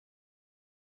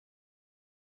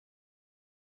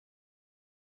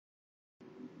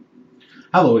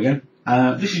Hello again.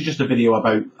 This is just a video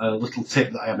about a little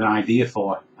tip that I had an idea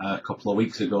for a couple of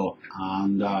weeks ago,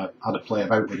 and had a play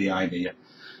about with the idea,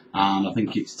 and I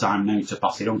think it's time now to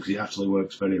pass it on because it actually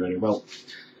works very, very well.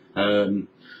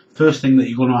 First thing that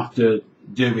you're going to have to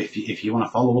do if you want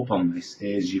to follow up on this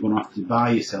is you're going to have to buy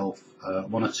yourself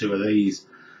one or two of these.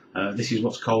 This is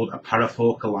what's called a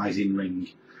parafocalising ring,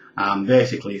 and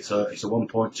basically it's a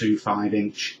 1.25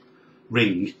 inch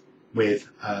ring with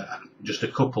just a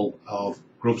couple of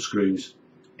grub screws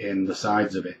in the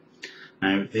sides of it.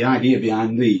 Now the idea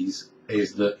behind these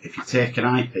is that if you take an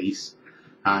eyepiece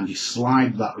and you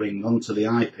slide that ring onto the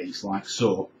eyepiece like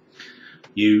so,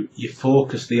 you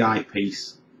focus the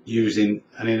eyepiece using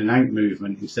an in and out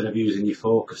movement instead of using your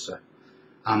focuser,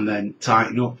 and then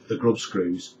tighten up the grub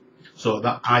screws so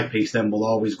that eyepiece then will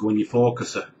always go in your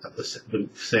focuser at the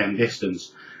same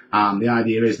distance. And the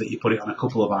idea is that you put it on a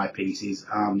couple of eyepieces,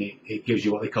 and it gives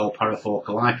you what they call parafocal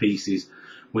eyepieces,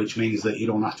 which means that you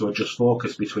don't have to adjust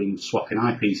focus between swapping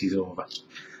eyepieces over.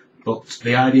 But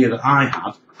the idea that I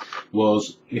had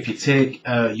was, if you take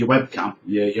your webcam,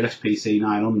 your SPC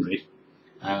 900,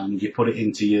 and you put it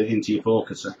into your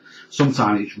focuser,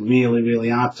 sometimes it's really,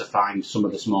 really hard to find some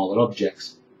of the smaller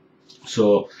objects.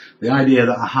 So the idea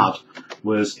that I had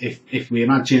was, if we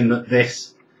imagine that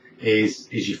this is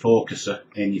your focuser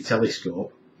in your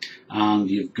telescope, and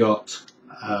you've got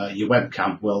your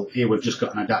webcam. Well, here we've just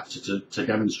got an adapter to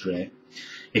demonstrate.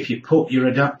 If you put your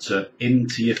adapter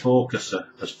into your focuser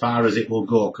as far as it will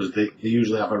go, because they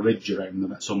usually have a ridge around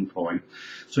them at some point.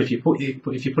 So if you put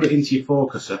it into your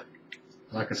focuser,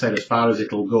 like I said, as far as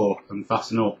it'll go, and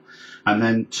fasten up, and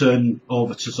then turn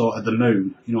over to sort of the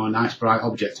moon, you know, a nice bright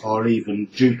object, or even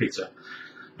Jupiter,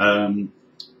 and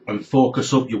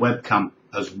focus up your webcam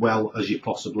as well as you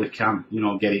possibly can, you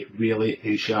know, get it really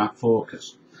in sharp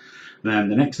focus. Then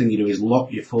the next thing you do is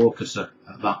lock your focuser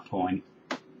at that point.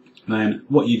 Then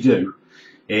what you do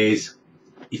is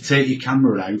you take your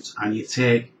camera out and you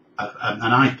take an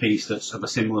eyepiece that's of a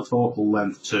similar focal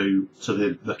length to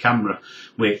the camera,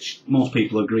 which most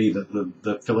people agree that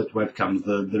the Philips webcams,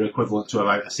 they're equivalent to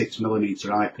about a 6mm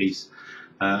eyepiece,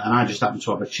 and I just happen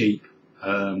to have a cheap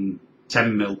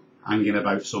 10mm hanging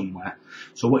about somewhere.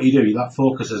 So what you do, that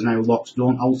focus is now locked.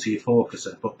 Don't alter your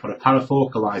focuser, but put a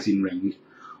parafocalising ring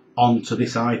onto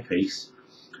this eyepiece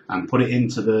and put it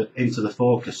into the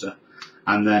focuser,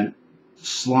 and then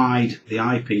slide the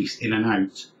eyepiece in and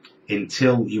out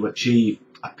until you achieve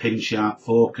a pin sharp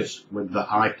focus with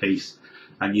the eyepiece,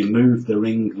 and you move the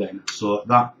ring then so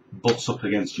that butts up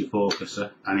against your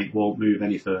focuser and it won't move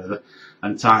any further,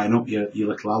 and tighten up your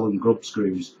little Allen grub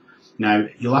screws. Now,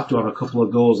 you'll have to have a couple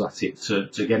of goes at it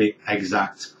to get it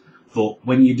exact, but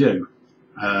when you do,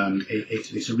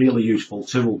 it's a really useful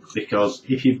tool, because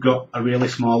if you've got a really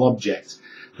small object,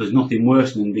 there's nothing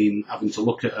worse than having to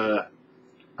look at a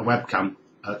webcam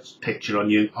picture on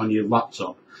your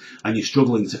laptop, and you're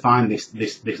struggling to find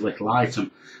this little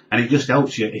item. And it just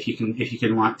helps you if you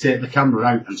can like take the camera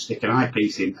out and stick an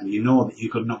eyepiece in, and you know that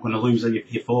you're not going to lose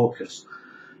your focus.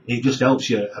 It just helps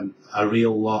you a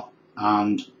real lot,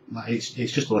 and it's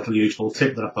just a little useful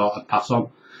tip that I thought I'd pass on.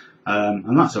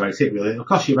 And that's about it really. It'll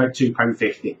cost you about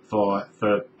 £2.50 for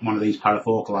one of these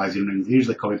parafocalising rings. They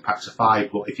usually come in packs of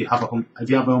 5, but if you have a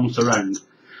hunt around,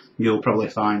 you'll probably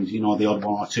find, you know, the odd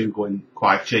one or two going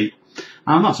quite cheap.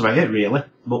 And that's about it really.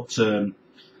 But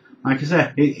like I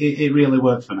say, it really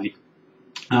worked for me.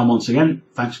 And once again,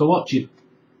 thanks for watching.